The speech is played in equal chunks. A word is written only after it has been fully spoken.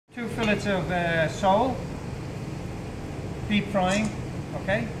2 fillets of sole, deep frying,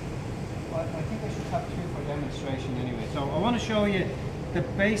 okay? Well, I think I should have 2 for demonstration anyway. So I want to show you the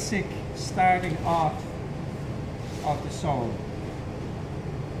basic starting off of the sole.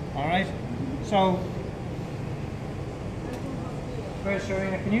 Alright? So, where's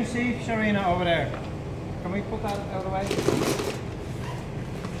Sharina? Can you see Sharina over there? Can we put that out of the way?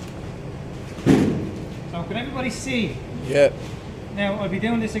 So can everybody see? Yeah. Now I'll be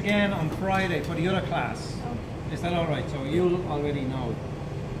doing this again on Friday for the other class. Okay. Is that alright? So you'll already know.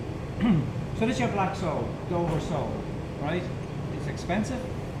 So this is your black sole, Dover sole, right? It's expensive,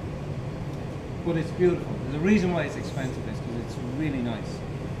 but it's beautiful. There's a reason why it's expensive, is because it's really nice.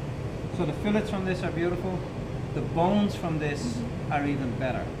 So the fillets from this are beautiful. The bones from this are even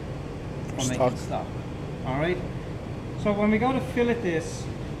better for making stock. Alright? So when we go to fillet this,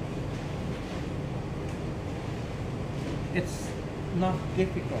 it's not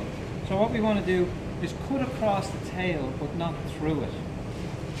difficult. So what we want to do is cut across the tail but not through it.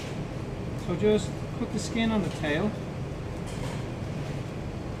 So just put the skin on the tail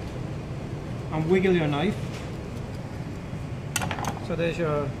and wiggle your knife. So there's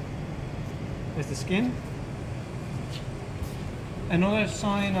the skin. Another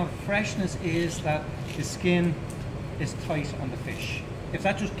sign of freshness is that the skin is tight on the fish. If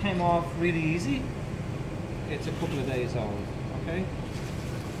that just came off really easy, it's a couple of days old, okay?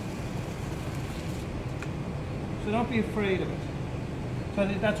 So don't be afraid of it. So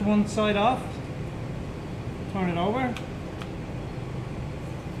that's one side off. Turn it over.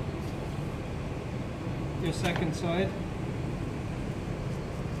 Your second side.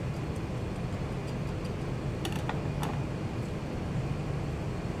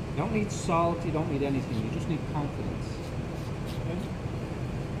 You don't need salt, you don't need anything, you just need confidence. Okay?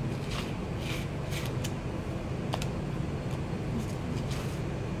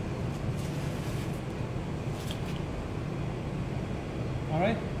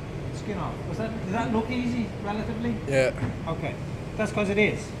 Alright, skin off. Did that look easy, relatively? Yeah. Okay, that's because it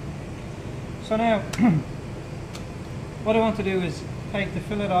is. So now, what I want to do is take the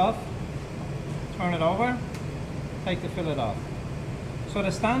fillet off, turn it over, take the fillet off. So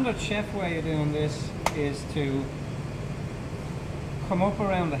the standard chef way of doing this is to come up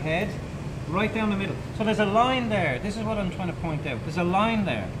around the head, right down the middle. So there's a line there. This is what I'm trying to point out. There's a line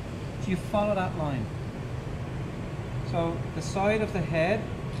there. So you follow that line. So the side of the head,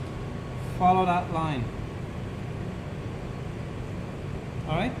 follow that line.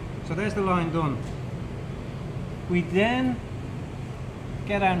 Alright? So there's the line done. We then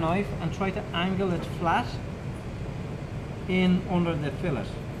get our knife and try to angle it flat in under the fillet.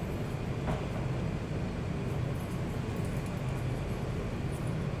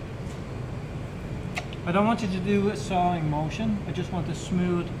 I don't want you to do a sawing motion, I just want a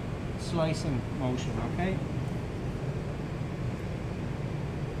smooth slicing motion, okay?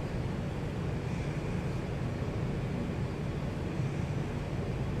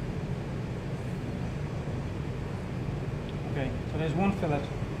 Okay, so there's one fillet.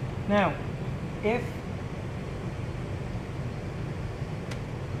 Now, if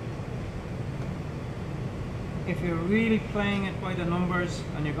you're really playing it by the numbers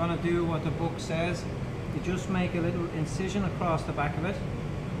and you're going to do what the book says, you just make a little incision across the back of it,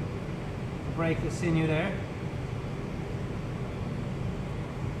 break the sinew there.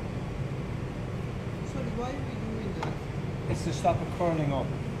 Sorry, why are we doing that? It's to stop it curling up,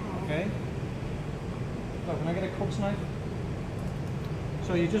 okay? So can I get a cook's knife?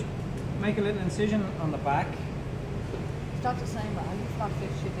 So you just make a little incision on the back. It's not the same, but any flat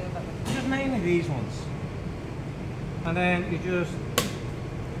fish you do that with. Just mainly these ones. And then you just,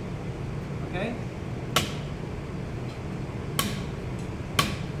 okay?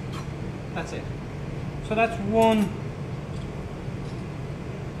 That's it. So that's one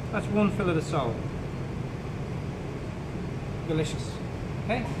fillet of sole. Delicious,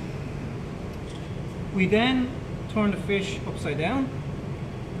 okay? We then turn the fish upside down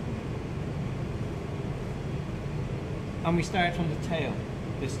and we start from the tail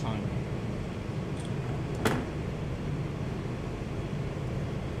this time.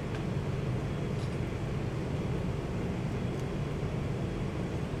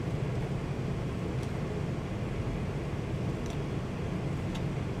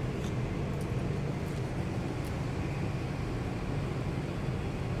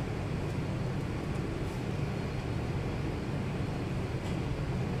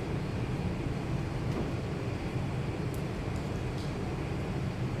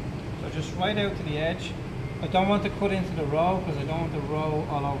 Just right out to the edge. I don't want to cut into the roe because I don't want the roe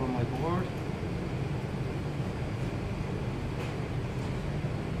all over my board.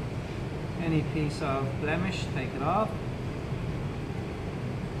 any piece of blemish, take it off.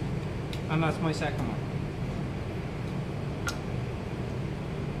 And that's my second one.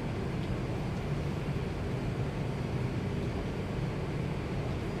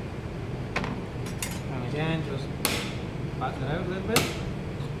 And again, just pat it out a little bit.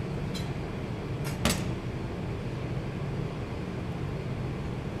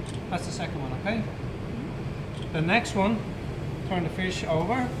 That's the second one, okay? The next one, turn the fish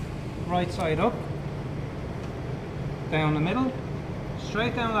over, right side up, down the middle,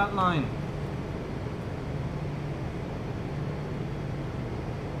 straight down that line.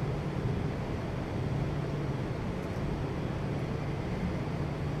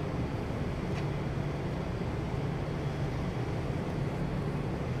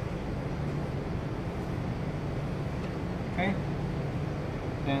 Okay?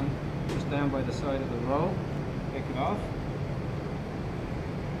 Then just down by the side of the roll, take it off.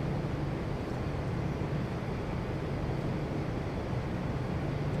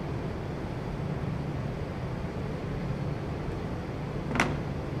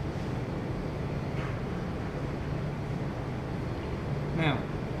 Now,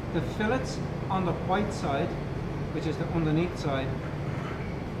 the fillets on the white side, which is the underneath side,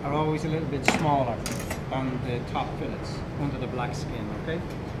 are always a little bit smaller than the top fillets under the black skin, okay?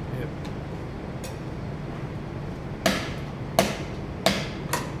 Yep.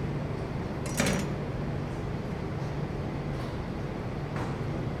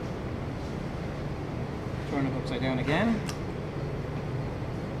 Turn it upside down again.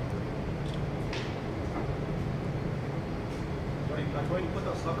 When you put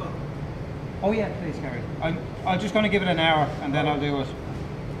that stock on? Oh yeah, please, Gary. I'm just going to give it an hour and then I'll do it.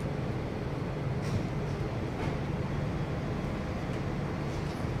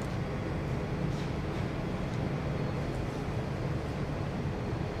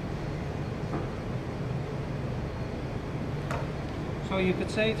 So you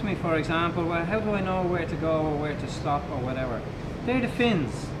could say to me, for example, well, how do I know where to go or where to stop or whatever? They're the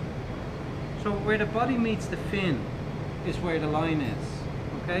fins. So where the body meets the fin is where the line is,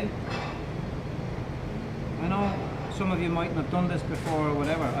 okay? I know some of you mightn't have done this before or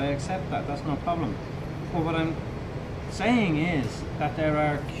whatever, I accept that, that's no problem. But what I'm saying is that there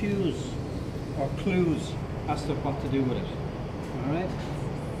are cues or clues as to what to do with it, alright?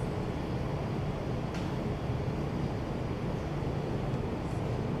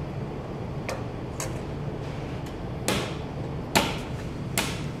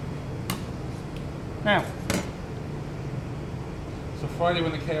 Now, So Friday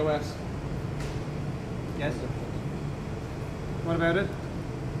when the KOS. yes? What about it?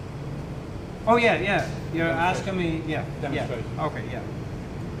 Oh yeah, you're asking me, yeah. Demonstrate. Okay, yeah.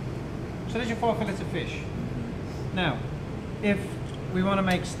 So there's your 4 fillets of fish. Now, if we want to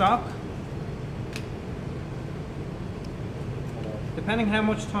make stock, depending how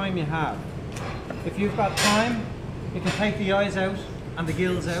much time you have, if you've got time, you can take the eyes out and the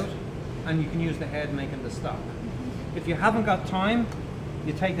gills out, and you can use the head making the stock. If you haven't got time,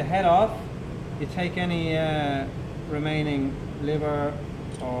 you take the head off, you take any remaining liver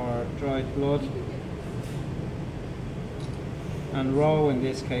or dried blood, and roe in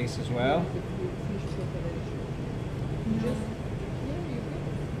this case as well.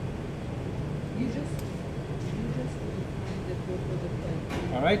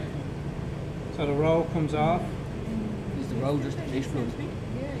 Alright, so the roe comes off. Is the roe just the fish blood?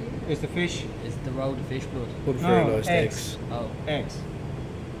 Is the fish? Is the roe the fish blood? No, eggs. Oh. Eggs.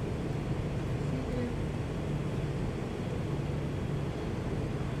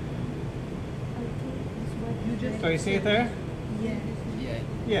 So you see it there? Yeah.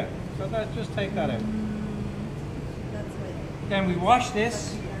 Yeah. So that, just take that out. Then we wash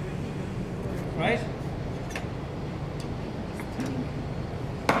this, right?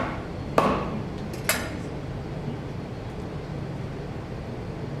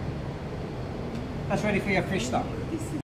 That's ready for your fish stock.